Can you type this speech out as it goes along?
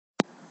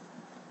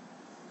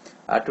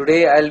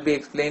Today I will be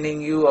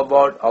explaining you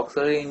about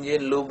auxiliary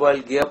engine lube oil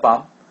gear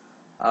pump.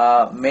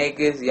 Make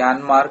is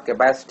Yanmar.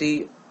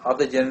 Capacity of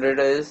the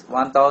generator is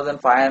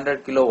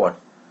 1500 kilowatt.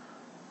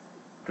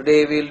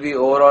 Today we will be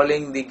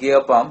overhauling the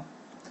gear pump.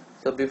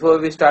 So before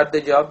we start the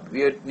job,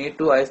 we need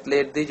to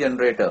isolate the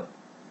generator.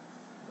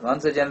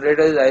 Once the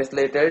generator is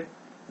isolated,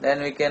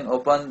 then we can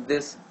open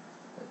this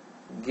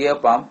gear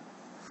pump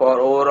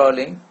for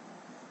overhauling.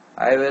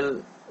 I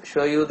will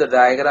show you the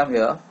diagram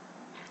here.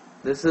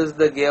 This is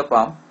the gear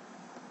pump,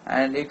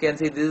 and you can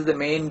see this is the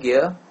main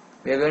gear.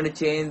 We are going to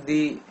change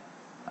the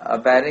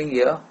bearing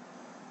here,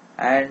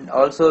 and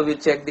also we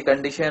check the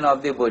condition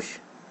of the bush.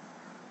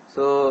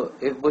 So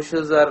if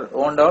bushes are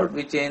worn out,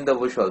 we change the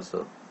bush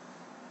also.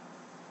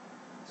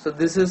 So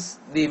this is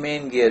the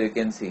main gear, you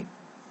can see,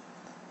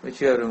 which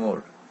we have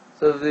removed.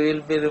 So we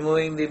will be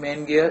removing the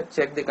main gear.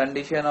 Check the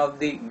condition of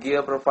the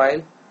gear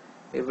profile.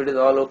 If it is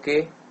all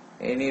okay,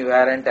 any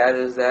wear and tear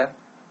is there,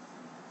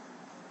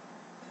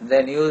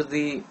 then use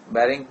the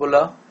bearing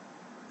puller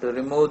to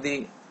remove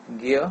the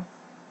gear.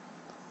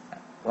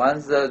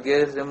 Once the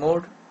gear is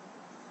removed,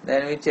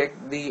 then we check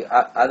the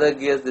other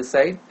gears this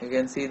side. You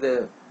can see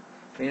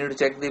we need to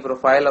check the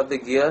profile of the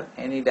gear,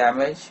 any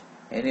damage,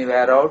 any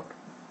wear out.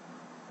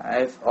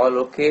 If all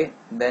okay,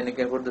 then you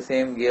can put the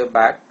same gear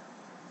back.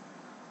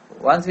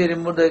 Once we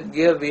remove the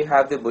gear, we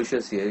have the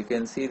bushes here. You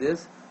can see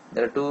this.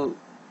 There are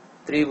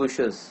 3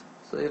 bushes.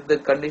 So if the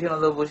condition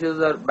of the bushes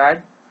are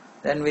bad,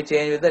 then we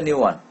change with the new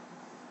one.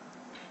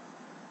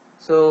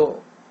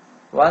 So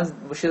once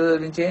bushes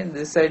have been changed,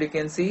 this side you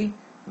can see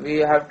we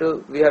have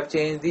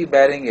changed the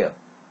bearing here.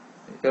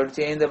 You have to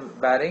change the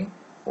bearing,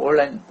 old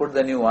and put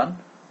the new one.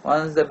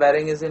 Once the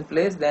bearing is in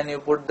place, then you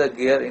put the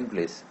gear in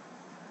place.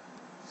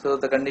 So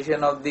the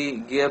condition of the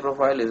gear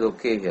profile is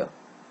okay here.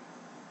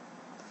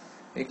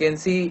 You can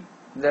see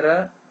there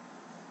are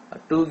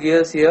 2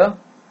 gears here.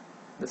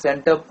 The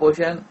center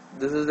portion,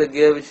 this is the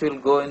gear which will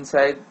go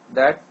inside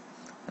that,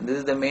 and this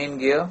is the main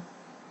gear.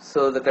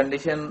 So the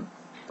condition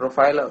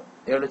profile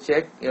you have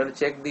to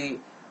check the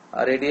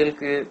radial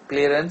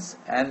clearance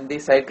and the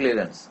side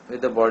clearance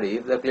with the body.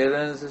 If the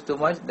clearance is too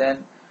much,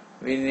 then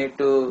we need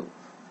to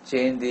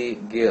change the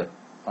gear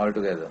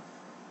altogether.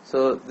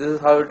 So this is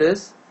how it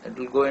is. It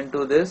will go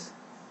into this.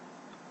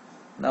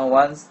 Now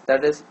once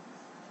that is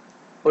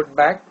put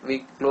back, we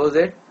close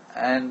it,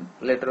 and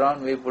later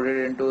on we put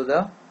it into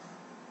the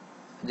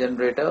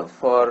generator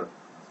for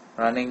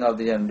running of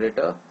the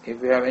generator.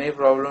 If you have any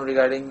problem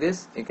regarding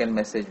this, you can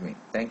message me.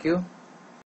 Thank you.